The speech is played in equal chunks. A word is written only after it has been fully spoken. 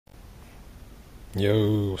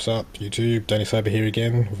Yo, what's up, YouTube? Danny Cyber here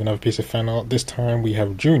again with another piece of fan art. This time we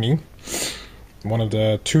have Juni, one of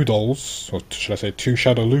the two dolls, or should I say two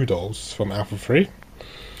Shadaloo dolls from Alpha 3.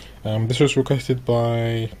 This was requested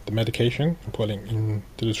by the Medication. I'll put a link in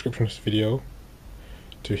the description of this video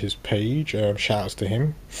to his page. Shoutouts to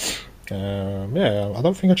him. Yeah, I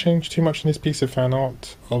don't think I changed too much in this piece of fan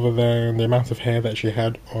art, other than the amount of hair that she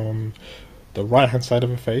had on the right hand side of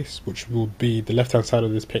her face, which will be the left hand side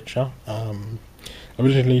of this picture.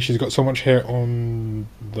 Originally she's got so much hair on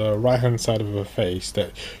the right hand side of her face that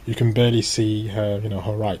you can barely see her,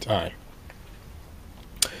 her right eye.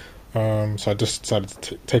 So I just decided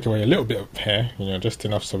to take away a little bit of hair, just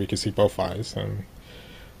enough so we can see both eyes, and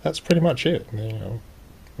that's pretty much it.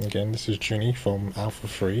 Again, this is Juni from Alpha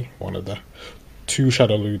 3, one of the two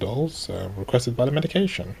Shadaloo dolls requested by the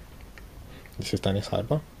Medication. This is Danny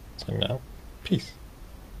Cyber, signing out. Peace.